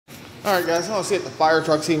Alright guys, I want to see if the fire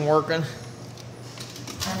truck's even working.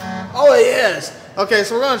 Oh, it is! Okay,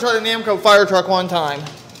 so we're going to try the Namco fire truck one time.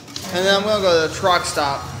 And then I'm going to go to the truck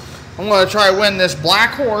stop. I'm going to try to win this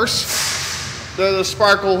black horse. They're the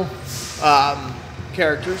sparkle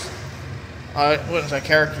characters. I wouldn't say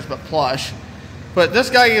characters, but plush. But this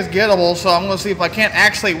guy is gettable, so I'm going to see if I can't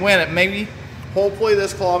actually win it. Maybe, hopefully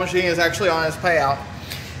this claw machine is actually on its payout.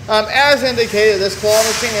 As indicated, this claw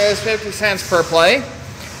machine is 50 cents per play.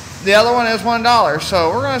 The other one is $1. So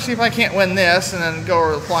we're going to see if I can't win this and then go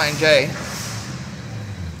over to the Flying J.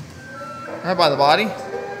 Right by the body.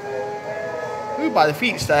 Ooh, by the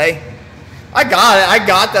feet stay. I got it. I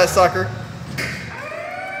got that sucker.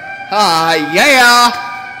 Ah, yeah.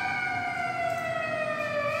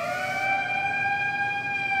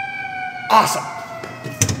 Awesome.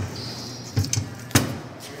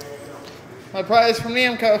 My prize from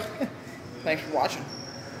Namco. Thanks for watching.